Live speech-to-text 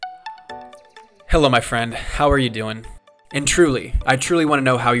Hello, my friend. How are you doing? And I truly want to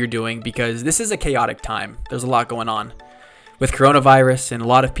know how you're doing because this is a chaotic time. There's a lot going on. With coronavirus and a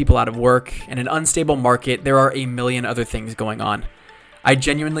lot of people out of work and an unstable market, there are a million other things going on. I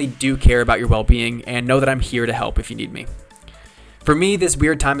genuinely do care about your well-being and know that I'm here to help if you need me. For me, this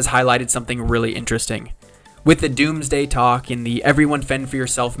weird time has highlighted something really interesting. With the doomsday talk and the everyone fend for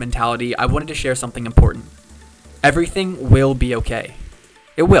yourself mentality, I wanted to share something important. Everything will be okay.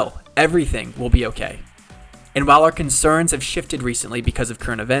 It will. Everything will be okay. And while our concerns have shifted recently because of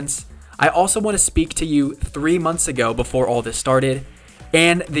current events, I also want to speak to you 3 months ago before all this started,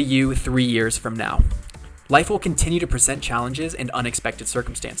 and the you 3 years from now. Life will continue to present challenges and unexpected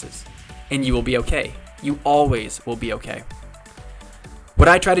circumstances, and you will be okay. You always will be okay. What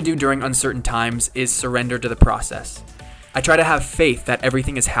I try to do during uncertain times is surrender to the process. I try to have faith that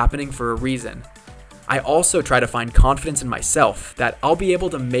everything is happening for a reason. I also try to find confidence in myself that I'll be able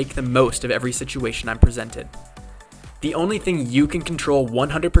to make the most of every situation I'm presented. The only thing you can control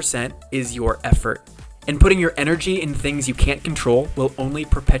 100% is your effort, and putting your energy in things you can't control will only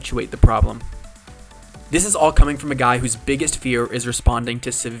perpetuate the problem. This is all coming from a guy whose biggest fear is responding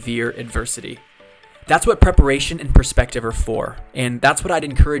to severe adversity. That's what preparation and perspective are for, and that's what I'd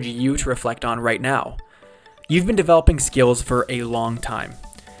encourage you to reflect on right now. You've been developing skills for a long time.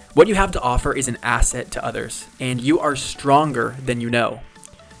 What you have to offer is an asset to others, and you are stronger than you know.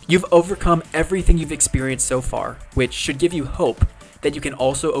 You've overcome everything you've experienced so far, which should give you hope that you can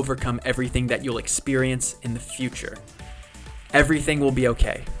also overcome everything that you'll experience in the future. Everything will be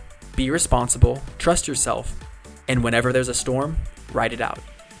okay. Be responsible, trust yourself, and whenever there's a storm, ride it out.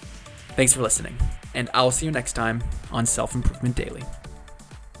 Thanks for listening, and I'll see you next time on Self Improvement Daily.